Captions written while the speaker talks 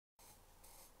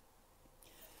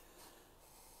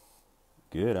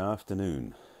Good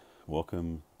afternoon.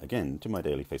 Welcome again to my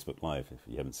daily Facebook Live. If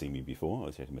you haven't seen me before, I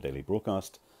was having my daily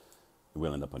broadcast. It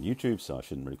will end up on YouTube, so I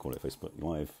shouldn't really call it Facebook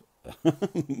Live,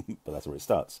 but that's where it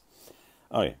starts.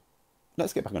 Oh yeah,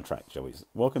 let's get back on track, shall we?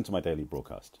 Welcome to my daily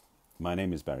broadcast. My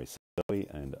name is Barry Selby,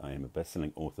 and I am a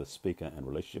best-selling author, speaker, and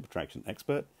relationship attraction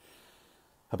expert,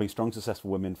 helping strong,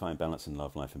 successful women find balance in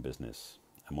love, life, and business.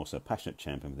 I'm also a passionate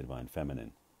champion of the divine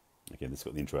feminine. Again, this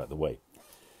got the intro out of the way.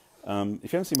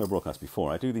 If you haven't seen my broadcast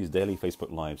before, I do these daily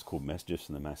Facebook Lives called Messages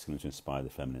from the Masculine to Inspire the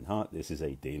Feminine Heart. This is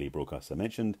a daily broadcast I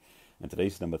mentioned, and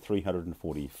today's number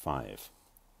 345,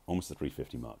 almost the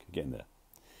 350 mark, getting there.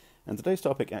 And today's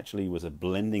topic actually was a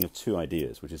blending of two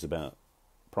ideas, which is about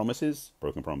promises,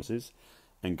 broken promises,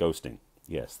 and ghosting.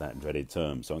 Yes, that dreaded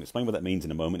term. So I'll explain what that means in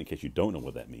a moment in case you don't know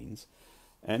what that means.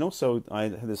 And also, I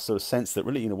have this sort of sense that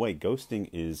really, in a way, ghosting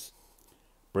is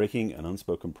breaking an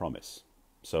unspoken promise.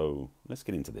 So let's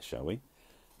get into this, shall we?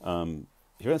 If you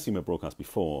haven't seen my broadcast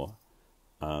before,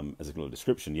 as a little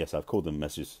description, yes, I've called them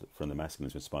Messages from the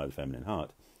Masculine to Inspire the Feminine Heart,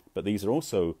 but these are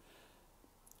also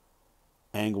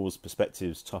angles,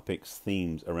 perspectives, topics,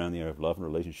 themes around the area of love and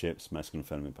relationships, masculine and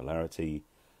feminine polarity,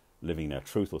 living in our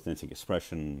truth, authentic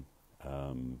expression,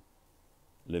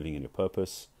 living in your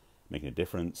purpose, making a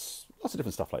difference, lots of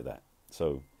different stuff like that.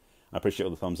 So I appreciate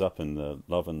all the thumbs up and the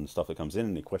love and stuff that comes in.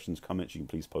 Any questions, comments, you can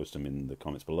please post them in the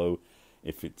comments below.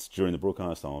 If it's during the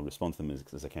broadcast, I'll respond to them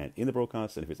as I can in the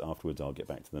broadcast. And if it's afterwards, I'll get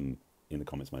back to them in the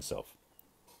comments myself.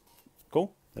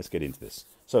 Cool? Let's get into this.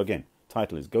 So again,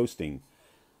 title is Ghosting,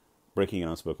 Breaking an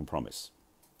Unspoken Promise.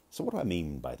 So what do I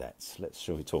mean by that? Let's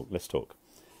talk.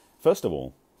 First of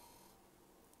all,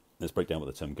 let's break down what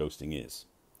the term ghosting is.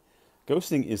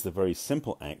 Ghosting is the very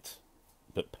simple act,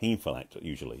 but painful act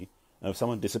usually, of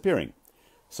someone disappearing.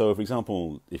 So, for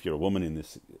example, if you're a woman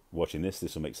watching this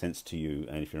will make sense to you,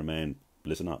 and if you're a man,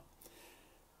 listen up.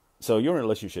 So you're in a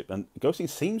relationship, and ghosting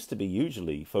seems to be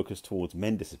usually focused towards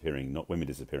men disappearing, not women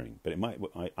disappearing. But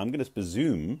I'm going to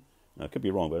presume, I could be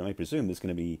wrong, but I may presume there's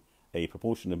going to be a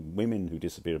proportion of women who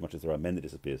disappear as much as there are men that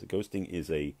disappear. So ghosting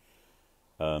is a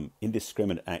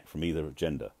indiscriminate act from either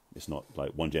gender. It's not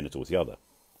like one gender towards the other.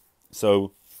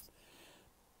 So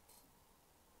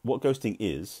what ghosting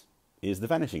is the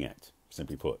vanishing act,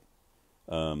 simply put.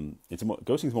 Ghosting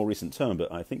is a more recent term,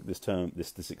 but I think this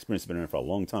experience has been around for a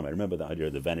long time. I remember that idea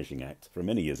of the vanishing act from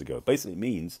many years ago. Basically, it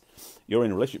means you're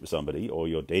in a relationship with somebody, or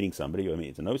you're dating somebody, or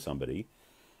meeting to know somebody,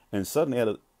 and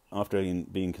suddenly, after being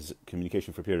in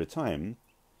communication for a period of time,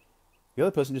 the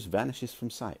other person just vanishes from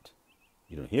sight.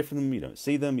 You don't hear from them, you don't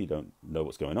see them, you don't know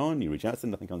what's going on, you reach out to them,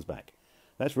 nothing comes back.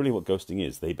 That's really what ghosting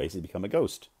is. They basically become a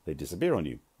ghost. They disappear on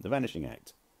you. The vanishing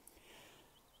act.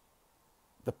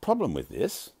 The problem with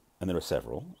this, and there are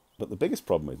several, but the biggest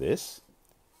problem with this,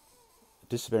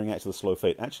 disappearing act of the slow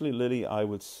fade. Actually, Lily, I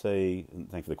would say, and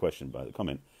thank you for the question, by the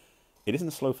comment, it isn't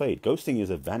a slow fade. Ghosting is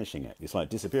a vanishing act. It's like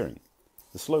disappearing.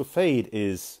 The slow fade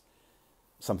is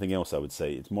something else, I would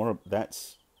say.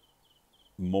 That's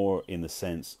more in the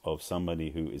sense of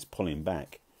somebody who is pulling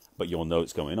back, but you'll know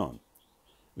what's going on.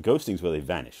 Ghosting is where they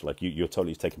vanish, like you're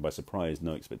totally taken by surprise,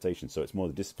 no expectation. So it's more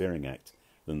the disappearing act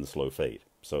than the slow fade.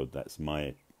 So that's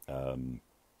my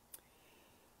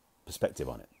perspective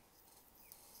on it.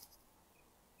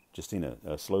 Justina,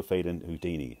 slow fade and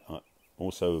Houdini,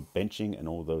 also benching and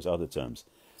all those other terms.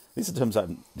 These are terms I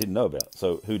didn't know about.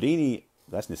 So Houdini,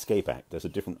 that's an escape act. That's a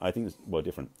different, I think it's,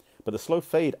 different. But the slow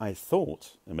fade, I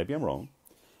thought, and maybe I'm wrong,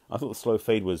 I thought the slow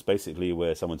fade was basically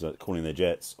where someone's calling their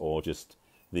jets, or just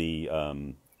the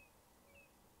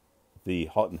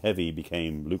hot and heavy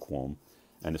became lukewarm,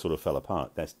 and it sort of fell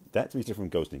apart. That to me is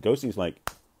different from ghosting. Ghosting is like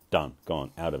done,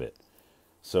 gone, out of it.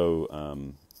 So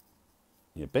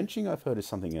benching I've heard is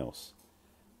something else.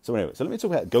 So anyway, so let me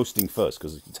talk about ghosting first,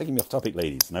 because you're taking me off topic,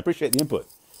 ladies, and I appreciate the input,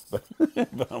 but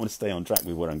but I want to stay on track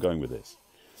with where I'm going with this.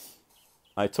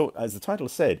 As the title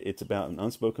said, it's about an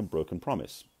unspoken, broken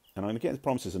promise, and I'm going to get into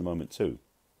promises in a moment too.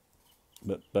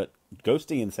 But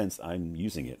ghosting, in the sense I'm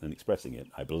using it and expressing it,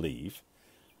 I believe,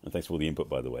 and thanks for all the input,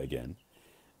 by the way, again,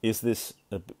 is this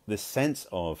sense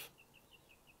of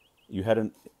you had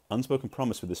an unspoken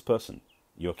promise with this person.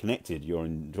 You're connected, you're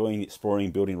enjoying, exploring,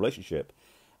 building a relationship,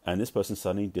 and this person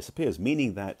suddenly disappears,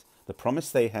 meaning that the promise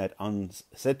they had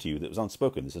said to you that was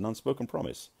unspoken, it's an unspoken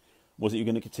promise, was that you're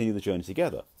going to continue the journey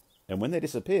together. And when they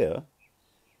disappear,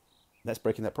 that's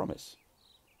breaking that promise.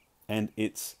 And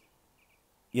yes,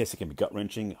 it can be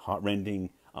gut-wrenching,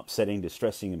 heart-rending, upsetting,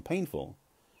 distressing, and painful.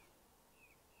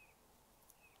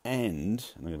 And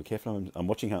I'm going to be careful. I'm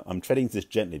watching how I'm treading this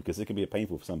gently, because it can be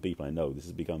painful for some people. I know this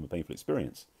has become a painful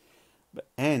experience.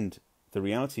 And the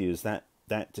reality is that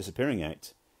disappearing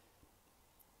act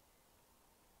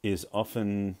is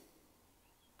often,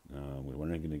 when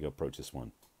are we going to approach this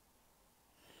one?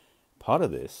 Part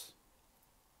of this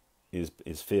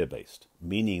is fear-based,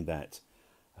 meaning that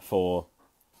for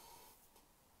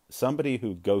somebody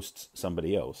who ghosts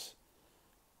somebody else,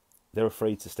 they're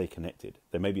afraid to stay connected.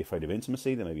 They may be afraid of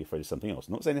intimacy. They may be afraid of something else.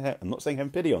 I'm not saying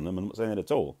have pity on them. I'm not saying that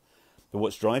at all. But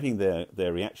what's driving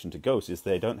their reaction to ghosts is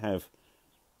they don't have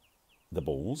the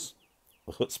balls,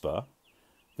 the chutzpah,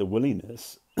 the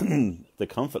willingness, the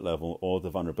comfort level, or the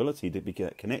vulnerability to be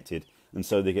connected, and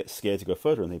so they get scared to go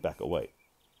further and they back away.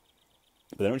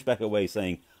 But they don't just back away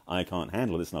saying, I can't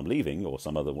handle this and I'm leaving, or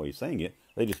some other way of saying it.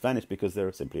 They just vanish because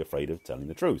they're simply afraid of telling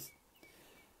the truth.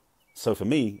 So for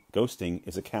me, ghosting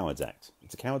is a coward's act.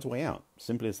 It's a coward's way out.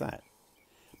 Simply as that.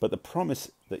 But the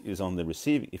promise that is on the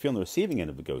receiving, if you're on the receiving end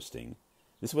of the ghosting,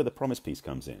 this is where the promise piece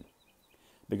comes in.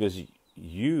 Because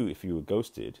if you were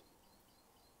ghosted,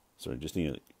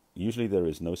 usually there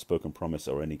is no spoken promise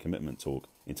or any commitment, talk,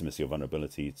 intimacy, or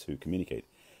vulnerability to communicate.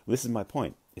 Well, this is my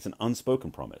point. It's an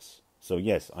unspoken promise. So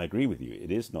yes, I agree with you.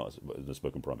 It is not a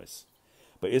spoken promise.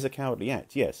 But is a cowardly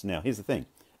act? Yes. Now, here's the thing.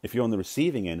 If you're on the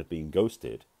receiving end of being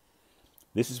ghosted,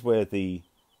 this is where the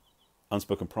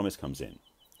unspoken promise comes in.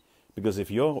 Because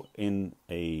if you're in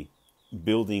a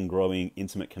building, growing,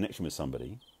 intimate connection with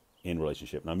somebody in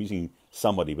relationship, and I'm using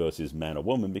somebody versus man or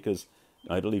woman because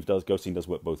I believe ghosting does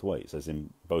work both ways, as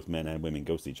in both men and women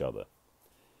ghost each other.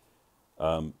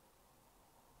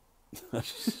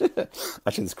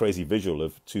 Actually, this crazy visual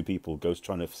of two people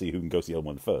trying to see who can ghost the other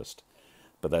one first.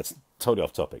 But that's totally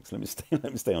off topic. So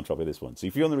let me stay on top of this one. So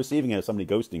if you're on the receiving end of somebody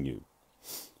ghosting you,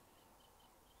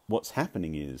 what's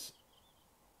happening is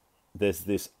there's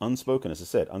this unspoken, as I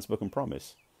said, unspoken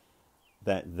promise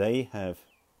that they have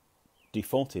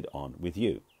defaulted on with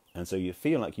you. And so you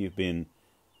feel like you've been,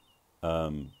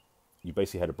 you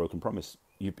basically had a broken promise.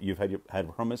 You've had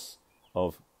a promise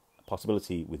of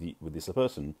possibility with this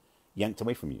person yanked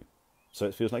away from you. So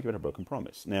it feels like you had a broken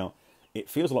promise. Now, it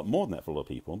feels a lot more than that for a lot of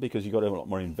people because you've got a lot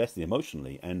more invested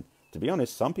emotionally. And to be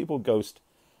honest, some people ghost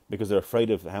because they're afraid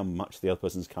of how much the other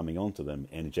person's coming on to them,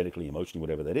 energetically, emotionally,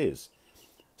 whatever that is.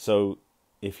 So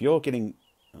if you're getting...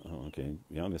 I'm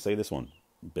going to say this one.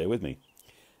 Bear with me.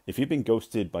 If you've been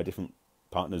ghosted by different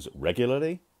partners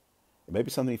regularly, it may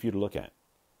be something for you to look at.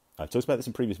 I've talked about this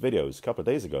in previous videos, a couple of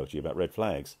days ago, actually, about red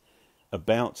flags,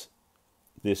 about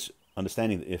this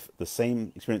understanding that if the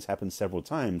same experience happens several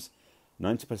times,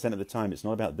 90% of the time, it's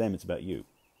not about them, it's about you.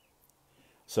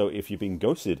 So if you've been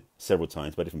ghosted several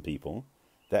times by different people,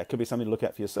 that could be something to look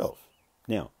at for yourself.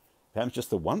 Now, if it happens just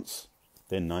the once,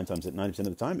 then 90% of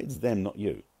the time, it's them, not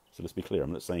you. So let's be clear.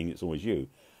 I'm not saying it's always you.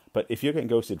 But if you're getting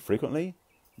ghosted frequently,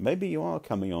 maybe you are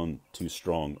coming on too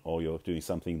strong, or you're doing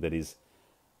something that is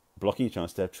blocking your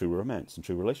chance to have true romance and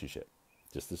true relationship.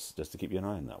 Just to keep your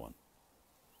eye on that one.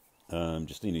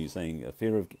 You're saying a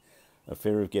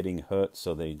fear of getting hurt,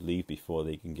 so they leave before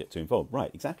they can get too involved.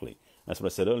 Right, exactly. That's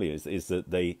what I said earlier. Is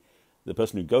that the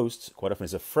person who ghosts quite often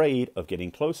is afraid of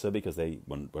getting closer because they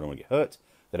don't want to get hurt.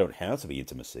 They don't have to be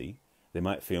intimacy. They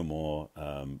might feel more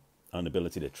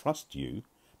inability to trust you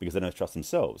because they don't trust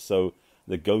themselves. So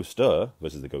the ghoster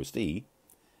versus the ghostee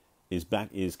is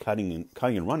cutting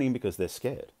and running because they're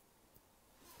scared.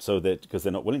 So because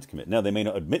they're not willing to commit. Now, they may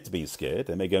not admit to being scared.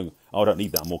 They may go, "Oh, I don't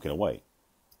need that. I'm walking away."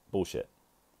 Bullshit.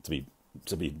 To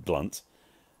be blunt,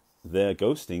 they're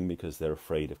ghosting because they're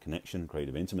afraid of connection, afraid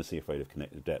of intimacy, afraid of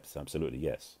connective depth. Absolutely,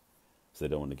 yes. So they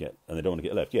don't want to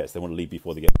get left. Yes, they want to leave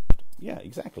before they get left. Yeah,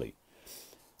 exactly.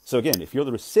 So again, if you're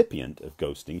the recipient of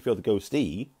ghosting, if you're the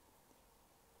ghostee,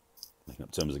 making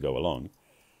up terms as I go along,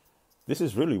 this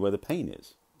is really where the pain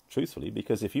is, truthfully,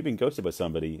 because if you've been ghosted by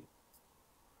somebody,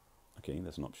 okay,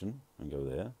 that's an option. I can go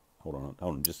there. Hold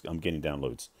on. I'm getting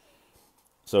downloads.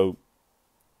 So,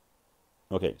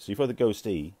 okay, so if you're the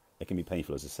ghostee, it can be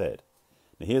painful, as I said.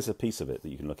 Now, here's a piece of it that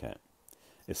you can look at.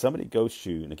 If somebody ghosts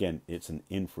you, and again, if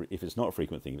it's not a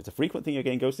frequent thing, if it's a frequent thing you're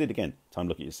getting ghosted, again, time to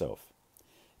look at yourself.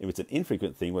 If it's an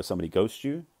infrequent thing where somebody ghosts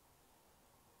you,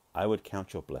 I would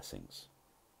count your blessings.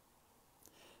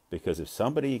 Because if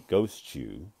somebody ghosts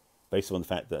you, based on the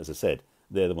fact that, as I said,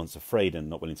 they're the ones afraid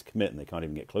and not willing to commit, and they can't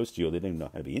even get close to you, or they don't even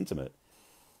know how to be intimate,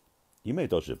 you may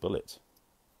have dodged a bullet.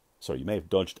 Sorry, you may have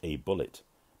dodged a bullet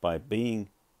by being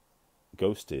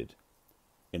ghosted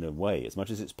in a way, as much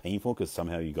as it's painful because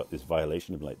somehow you got this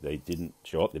violation of like they didn't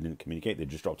show up, they didn't communicate, they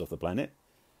just dropped off the planet.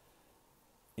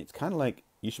 It's kind of like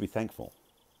you should be thankful.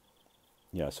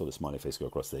 Yeah, I saw the smiley face go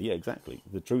across there. Yeah, exactly.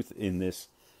 The truth in this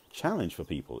challenge for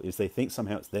people is they think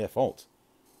somehow it's their fault.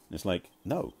 And it's like,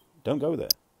 no, don't go there.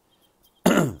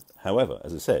 However,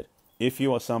 as I said, If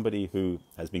you are somebody who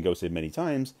has been ghosted many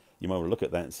times, you might want to look at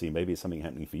that and see maybe it's something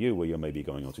happening for you where you're maybe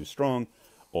going on too strong,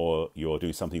 or you're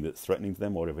doing something that's threatening to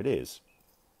them, whatever it is.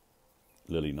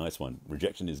 Lily, nice one.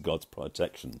 Rejection is God's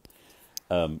protection.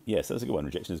 Yes, that's a good one.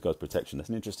 Rejection is God's protection. That's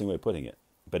an interesting way of putting it.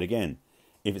 But again,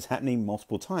 if it's happening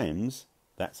multiple times,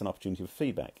 that's an opportunity for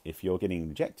feedback. If you're getting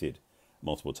rejected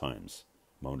multiple times,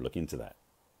 I want to look into that.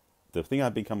 The thing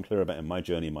I've become clear about in my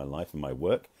journey, in my life, and my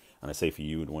work, and I say for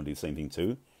you, would want to do the same thing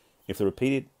too. If a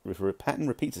pattern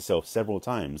repeats itself several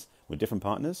times with different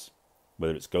partners,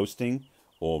 whether it's ghosting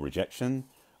or rejection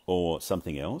or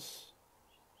something else,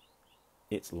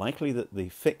 it's likely that the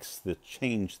fix, the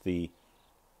change, the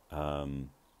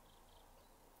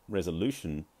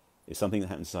resolution is something that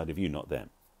happens inside of you, not them.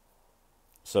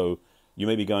 So you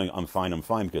may be going, I'm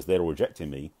fine, because they're all rejecting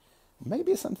me.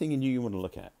 Maybe it's something in you want to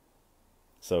look at.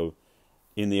 So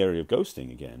in the area of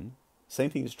ghosting, again, same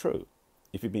thing is true.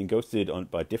 If you're being ghosted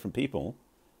by different people,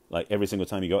 like every single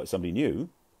time you got somebody new,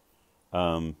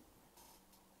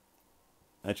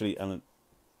 actually, Ellen,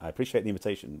 I appreciate the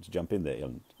invitation to jump in there,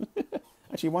 Ellen.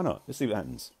 Actually, why not? Let's see what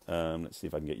happens. Let's see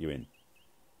if I can get you in.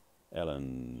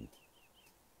 Ellen.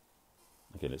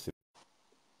 Okay, let's see.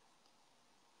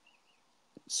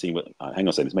 See what? Hang on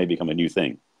a second. This may become a new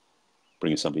thing.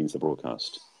 Bringing something into the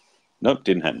broadcast. Nope,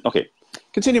 didn't happen. Okay,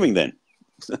 continuing then.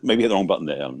 Maybe hit the wrong button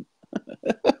there, Ellen.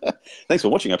 Thanks for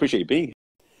watching. I appreciate you being here.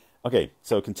 Okay,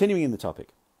 so continuing in the topic.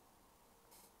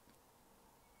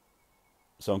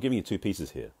 So I'm giving you two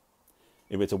pieces here.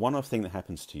 If it's a one-off thing that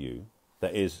happens to you,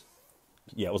 that is,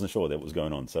 yeah, I wasn't sure that was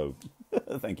going on, so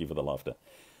thank you for the laughter.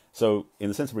 So in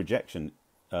the sense of rejection,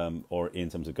 or in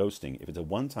terms of ghosting, if it's a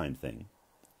one-time thing,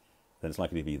 then it's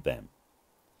likely to be them.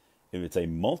 If it's a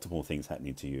multiple things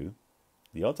happening to you,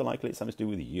 the odds are likely it's something to do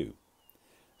with you.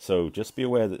 So just be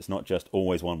aware that it's not just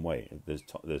always one way. There's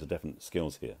a definite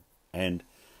skills here. And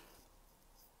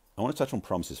I want to touch on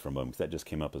promises for a moment, because that just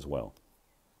came up as well.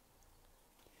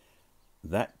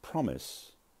 That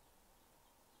promise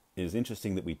is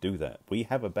interesting that we do that. We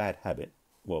have a bad habit.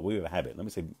 Well, we have a habit. Let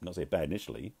me say, not say bad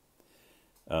initially.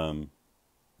 What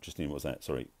was that?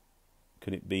 Sorry.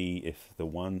 Could it be if the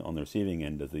one on the receiving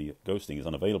end of the ghosting is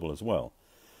unavailable as well?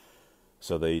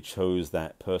 So they chose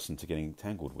that person to get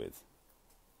entangled with.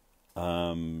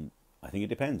 I think it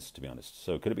depends, to be honest.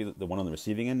 So could it be that the one on the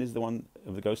receiving end is the one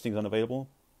of the ghosting is unavailable?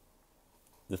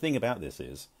 The thing about this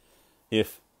is,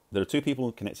 if there are two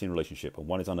people connecting in a relationship and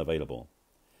one is unavailable,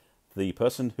 the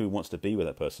person who wants to be with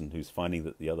that person who's finding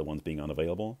that the other one's being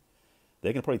unavailable,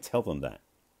 they're going to probably tell them that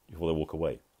before they walk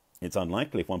away. It's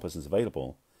unlikely if one person's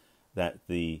available that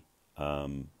the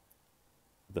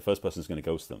first person is going to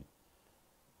ghost them.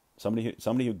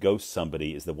 Somebody who ghosts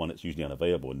somebody is the one that's usually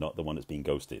unavailable, not the one that's being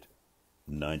ghosted,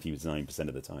 99%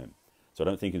 of the time. So I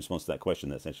don't think in response to that question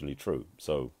that's actually true.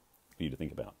 So for you to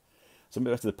think about. So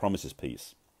back to the promises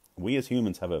piece. We as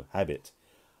humans have a habit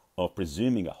of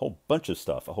presuming a whole bunch of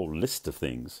stuff, a whole list of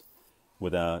things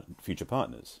with our future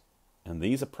partners. And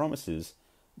these are promises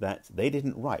that they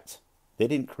didn't write, they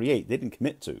didn't create, they didn't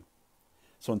commit to.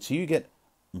 So until you get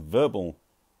verbal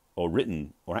or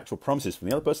written or actual promises from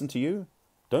the other person to you,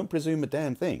 don't presume a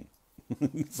damn thing.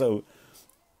 So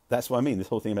that's what I mean. This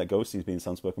whole thing about ghosting is being an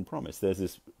unspoken promise.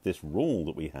 There's this rule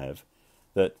that we have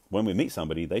that when we meet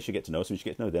somebody, they should get to know us, we should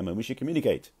get to know them, and we should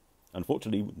communicate.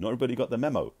 Unfortunately, not everybody got the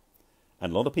memo.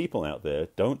 And a lot of people out there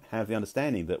don't have the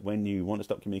understanding that when you want to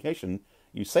stop communication,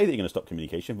 you say that you're going to stop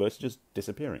communication versus just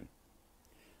disappearing.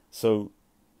 So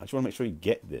I just want to make sure you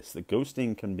get this. That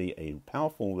ghosting can be a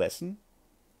powerful lesson,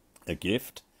 a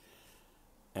gift,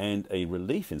 and a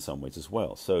relief in some ways as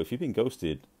well. So if you've been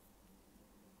ghosted,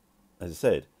 as I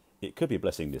said, it could be a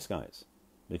blessing in disguise,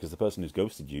 because the person who's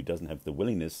ghosted you doesn't have the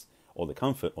willingness or the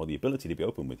comfort or the ability to be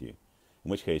open with you,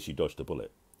 in which case you dodged a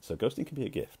bullet. So ghosting can be a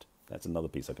gift. That's another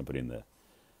piece I can put in there.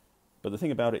 But the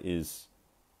thing about it is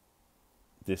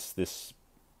this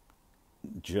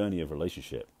journey of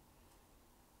relationship,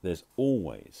 there's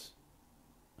always,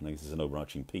 and I think this is an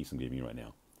overarching piece I'm giving you right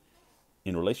now,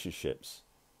 in relationships,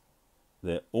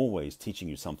 they're always teaching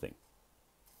you something.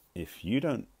 If you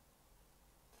don't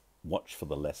watch for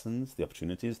the lessons, the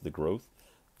opportunities, the growth,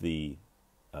 the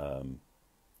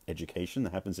education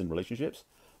that happens in relationships,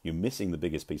 you're missing the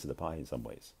biggest piece of the pie in some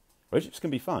ways. Relationships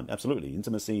can be fun, absolutely.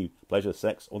 Intimacy, pleasure,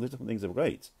 sex, all these different things are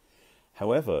great.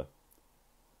 However,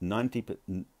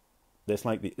 it's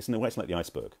like the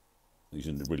iceberg.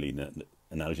 Using really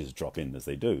analogies to drop in as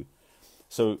they do.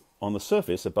 So on the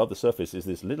surface, above the surface, is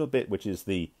this little bit which is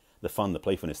the fun, the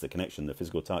playfulness, the connection, the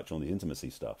physical touch, all the intimacy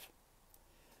stuff.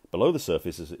 Below the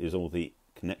surface is all the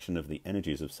connection of the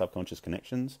energies of subconscious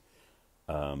connections,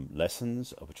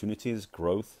 lessons, opportunities,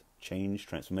 growth, change,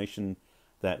 transformation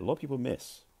that a lot of people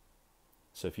miss.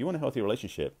 So if you want a healthy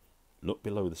relationship, look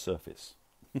below the surface.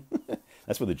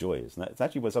 That's where the joy is. And that's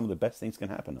actually where some of the best things can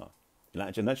happen are.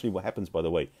 And actually what happens, by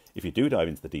the way, if you do dive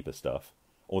into the deeper stuff,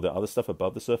 all the other stuff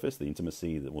above the surface, the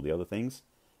intimacy, all the other things,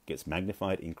 gets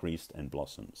magnified, increased, and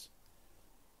blossoms.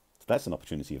 So that's an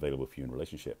opportunity available for you in a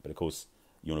relationship. But of course,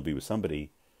 you want to be with somebody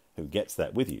who gets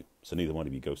that with you. So neither one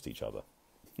of you ghost each other.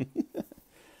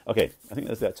 Okay, I think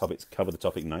that topic's covered the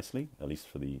topic nicely, at least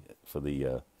for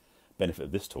the benefit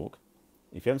of this talk.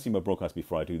 If you haven't seen my broadcast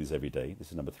before, I do this every day. This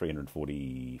is number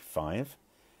 345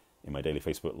 in my daily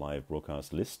Facebook Live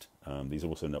broadcast list. These are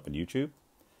also up on YouTube.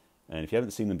 And if you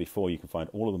haven't seen them before, you can find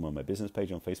all of them on my business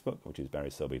page on Facebook, which is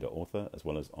barryselby.author, as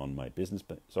well as on my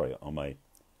on my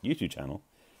YouTube channel,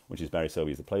 which is Barry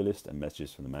Selby is the playlist, and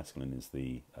Messages from the Masculine is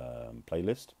the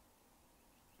playlist.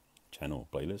 Channel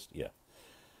playlist, yeah.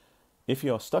 If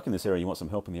you're stuck in this area, you want some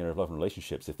help in the area of love and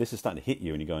relationships, if this is starting to hit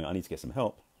you and you're going, I need to get some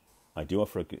help, I do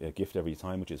offer a gift every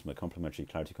time, which is my complimentary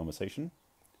clarity conversation.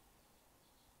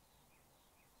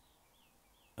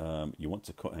 You want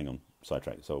to hang on,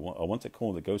 sidetrack. So I want to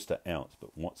call the ghoster out, but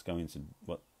what's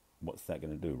that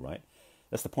going to do, right?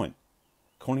 That's the point.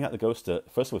 Calling out the ghoster,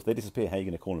 first of all, if they disappear, how are you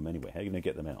going to call them anyway? How are you going to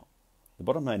get them out? The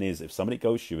bottom line is, if somebody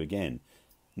ghosts you again,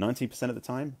 90% of the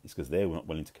time, it's because they're not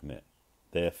willing to commit.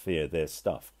 Their fear, their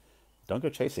stuff. Don't go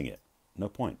chasing it. No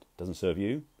point. Doesn't serve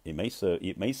you. It may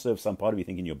serve some part of you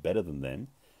thinking you're better than them,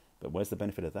 but where's the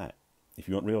benefit of that? If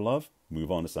you want real love,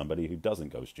 move on to somebody who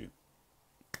doesn't ghost you.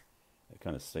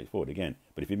 Kind of straightforward again.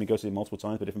 But if you've been ghosted multiple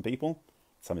times by different people,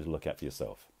 it's something to look at for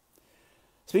yourself.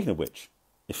 Speaking of which,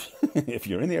 if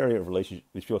you're in the area of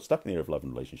if you're stuck in the area of love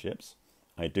and relationships,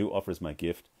 I do offer as my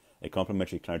gift a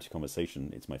complimentary clarity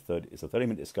conversation. It's a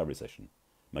 30-minute discovery session.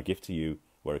 My gift to you,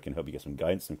 where it can help you get some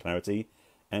guidance and clarity.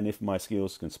 And if my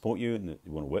skills can support you and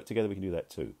you want to work together, we can do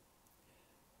that too.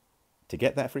 To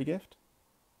get that free gift,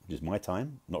 which is my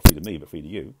time, not free to me, but free to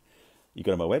you, you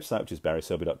go to my website, which is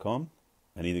barryselby.com,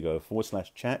 and either go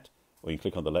 /chat, or you can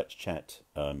click on the Let's Chat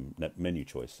menu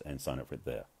choice and sign up for it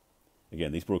there.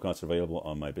 Again, these broadcasts are available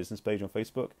on my business page on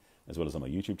Facebook, as well as on my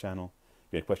YouTube channel.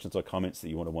 If you have questions or comments that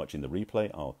you want to watch in the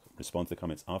replay, I'll respond to the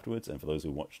comments afterwards. And for those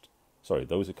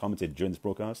who commented during this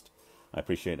broadcast, I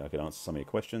appreciate I could answer some of your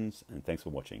questions, and thanks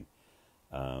for watching.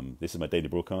 This is my daily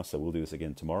broadcast, so we'll do this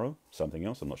again tomorrow. Something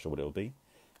else, I'm not sure what it'll be.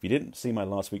 If you didn't see my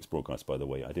last week's broadcast, by the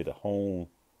way, I did a whole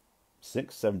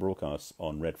 6-7 broadcasts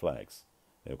on red flags.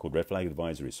 They were called Red Flag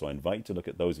Advisories, so I invite you to look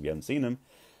at those if you haven't seen them,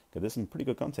 because there's some pretty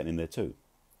good content in there too.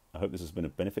 I hope this has been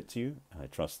of benefit to you. I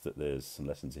trust that there's some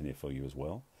lessons in here for you as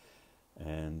well.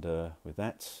 And with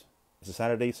that, it's a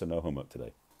Saturday, so no homework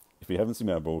today. If you haven't seen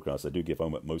my broadcast, I do give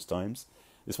homework most times.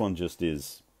 This one just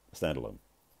is standalone.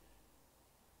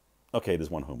 Okay,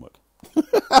 there's one homework.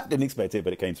 I didn't expect it,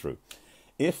 but it came through.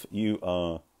 If you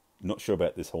are not sure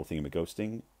about this whole thing of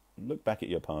ghosting, look back at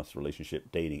your past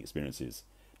relationship dating experiences.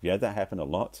 If you had that happen a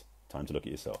lot, time to look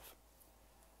at yourself.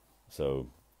 So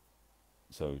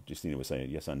Justina was saying,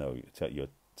 yes, I know. You're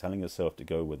telling yourself to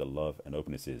go where the love and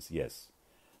openness is. Yes.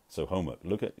 So homework.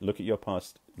 Look at your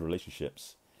past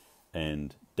relationships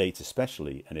and dates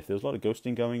especially. And if there's a lot of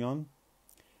ghosting going on,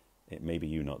 it may be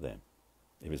you, not them.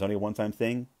 If it's only a one-time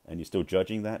thing and you're still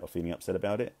judging that or feeling upset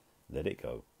about it, let it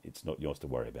go. It's not yours to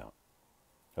worry about.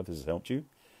 Hope this has helped you.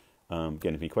 Again, if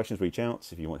you have any questions, reach out.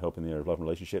 If you want help in the area of love and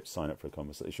relationships, sign up for a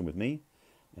conversation with me,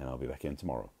 and I'll be back in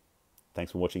tomorrow.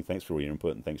 Thanks for watching. Thanks for all your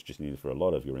input, and thanks, Justina, for a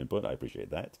lot of your input. I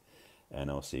appreciate that. And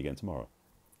I'll see you again tomorrow.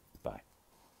 Bye.